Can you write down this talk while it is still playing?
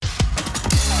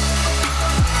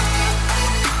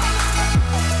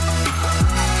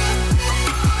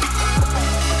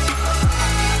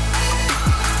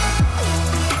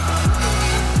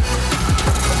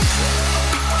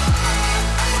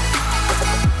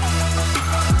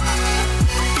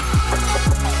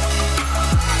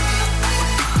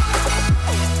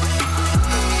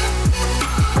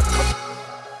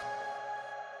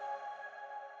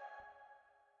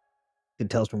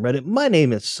Tales from Reddit. My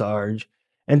name is Sarge,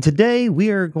 and today we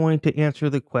are going to answer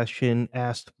the question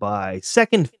asked by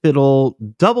Second Fiddle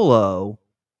Double O.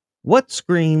 What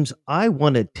screams I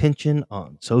want attention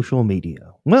on social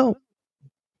media? Well,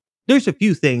 there's a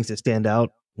few things that stand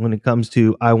out when it comes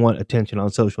to I want attention on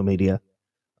social media.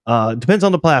 It depends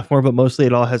on the platform, but mostly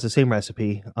it all has the same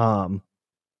recipe.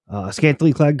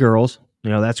 Scantily clad girls,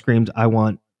 that screams I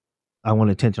want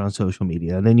attention on social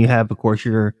media. And then you have, of course,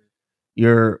 your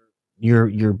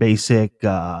your basic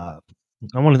I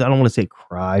don't want to say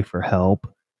cry for help,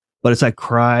 but it's like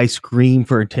cry, scream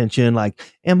for attention, like,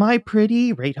 am I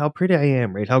pretty? Rate how pretty I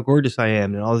am, rate how gorgeous I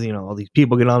am. And all these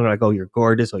people get on there like, oh, you're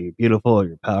gorgeous, oh, you're beautiful, or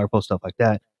you're powerful, stuff like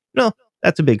that. No,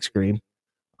 that's a big scream.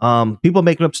 People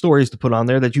making up stories to put on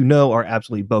there that are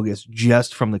absolutely bogus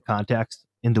just from the context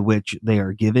into which they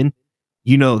are given.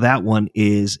 That one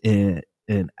is an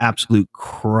absolute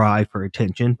cry for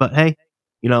attention. But hey,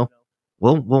 you know,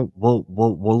 we'll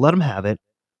let them have it.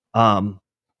 Um,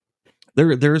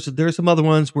 there's some other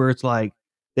ones where it's like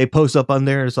they post up on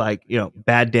there. It's like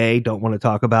bad day, don't want to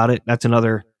talk about it. That's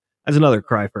another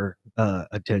cry for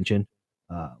attention.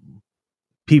 Um,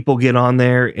 People get on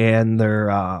there and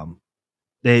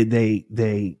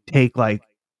they take like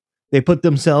they put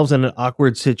themselves in an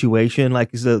awkward situation,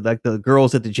 like the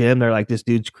girls at the gym. They're like, this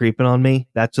dude's creeping on me.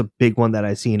 That's a big one that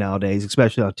I see nowadays,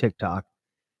 especially on TikTok.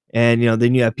 And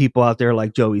then you have people out there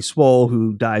like Joey Swole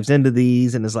who dives into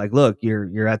these and is like, look,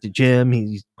 you're at the gym.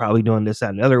 He's probably doing this,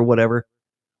 that, and the other, or whatever.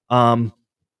 Um,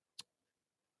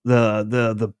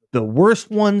 the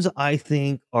worst ones I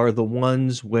think are the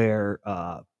ones where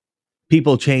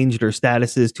people change their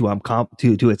statuses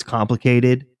to to it's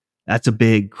complicated. That's a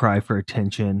big cry for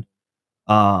attention.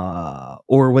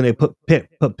 Or when they put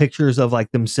pictures of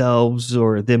like themselves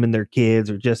or them and their kids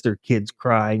or just their kids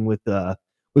crying with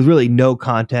really no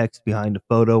context behind the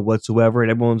photo whatsoever,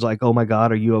 and everyone's like, oh my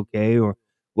god, are you okay, or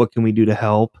what can we do to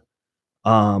help?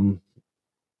 um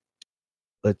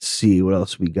let's see what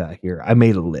else we got here. I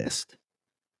made a list.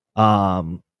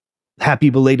 um Happy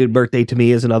belated birthday to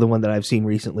me is another one that I've seen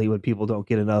recently when people don't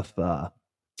get enough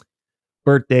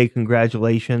birthday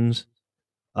congratulations.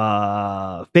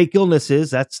 Fake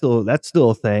illnesses, that's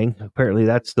still a thing. Apparently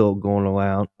that's still going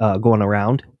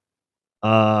around.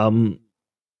 Um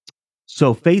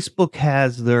so Facebook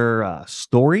has their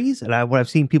stories, and what I've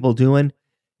seen people doing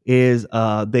is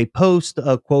they post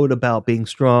a quote about being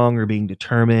strong or being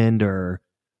determined or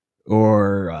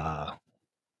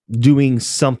doing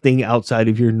something outside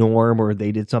of your norm, or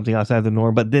they did something outside of the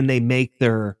norm, but then they make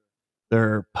their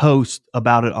post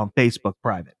about it on Facebook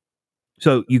private.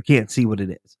 So you can't see what it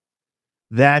is.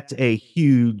 That's a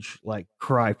huge like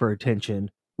cry for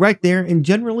attention right there, and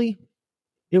generally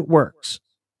it works.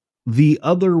 The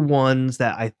other ones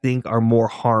that I think are more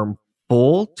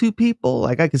harmful to people,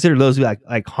 like I consider those to be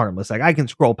like harmless. Like I can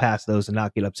scroll past those and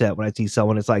not get upset when I see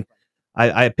someone. It's like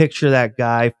I picture that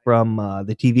guy from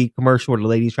the TV commercial where the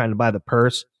lady's trying to buy the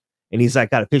purse, and he's like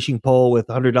got a fishing pole with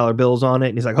 $100 bills on it,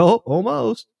 and he's like, oh,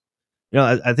 almost.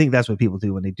 I think that's what people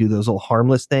do when they do those little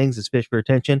harmless things, is fish for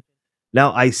attention.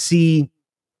 Now I see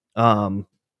um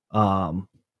um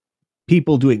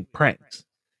people doing pranks,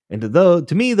 and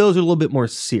to me those are a little bit more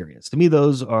serious. To me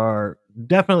those are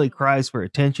definitely cries for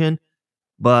attention,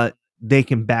 but they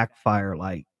can backfire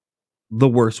like the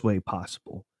worst way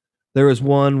possible. There was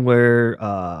one where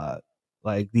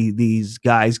like these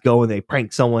guys go and they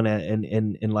prank someone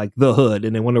in like the hood,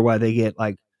 and they wonder why they get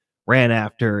like ran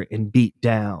after and beat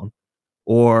down,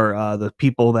 or the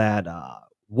people that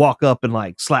walk up and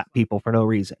like slap people for no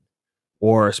reason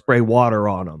or spray water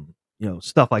on them,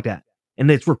 stuff like that.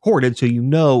 And it's recorded, so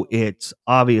it's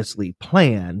obviously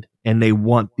planned, and they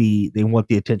want the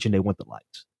attention, they want the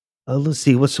likes. Let's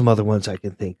see what's some other ones I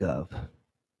can think of.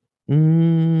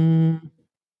 Mm,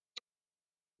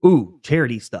 ooh,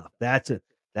 charity stuff. That's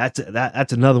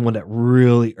another one that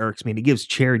really irks me, and it gives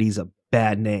charities a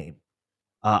bad name.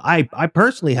 I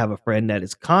personally have a friend that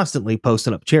is constantly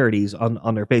posting up charities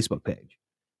on their Facebook page,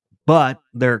 but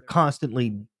they're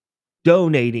constantly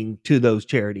donating to those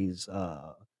charities,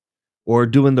 or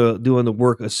doing the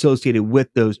work associated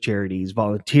with those charities,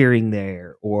 volunteering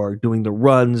there, or doing the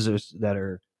runs that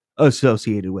are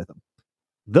associated with them.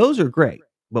 Those are great.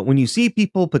 But when you see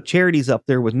people put charities up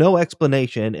there with no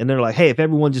explanation, and they're like, "Hey, if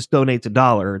everyone just donates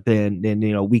 $1, then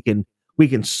we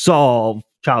can solve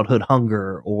childhood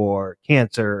hunger or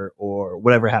cancer or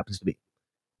whatever it happens to be."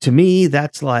 To me,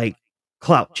 that's like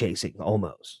clout chasing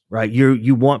almost, right?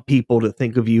 You want people to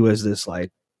think of you as this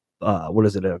like what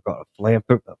is it called,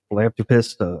 a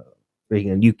philanthropist,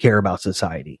 and you care about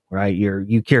society, right?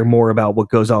 You care more about what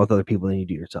goes on with other people than you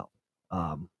do yourself.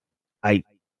 Um, I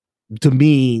to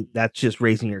me, that's just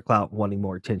raising your clout and wanting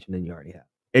more attention than you already have.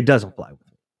 It doesn't fly with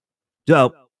me.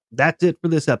 So that's it for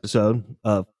this episode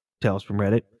of Tales from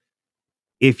Reddit.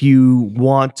 If you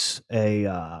want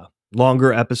a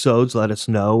longer episodes, let us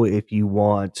know. If you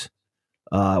want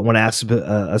to ask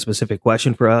a specific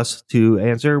question for us to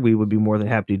answer, we would be more than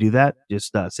happy to do that.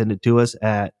 Just send it to us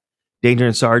at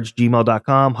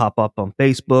dangerandSarge@gmail.com. Hop up on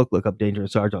Facebook, look up Danger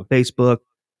and Sarge on Facebook.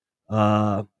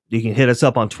 You can hit us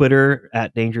up on Twitter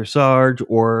at Danger Sarge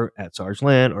or at Sarge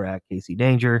Lynn or at Casey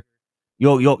Danger.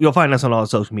 You'll find us on all the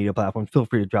social media platforms. Feel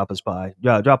free to drop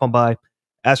on by,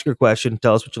 ask your question,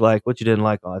 tell us what you like, what you didn't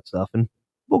like, all that stuff, and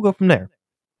we'll go from there.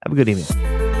 Have a good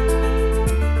evening.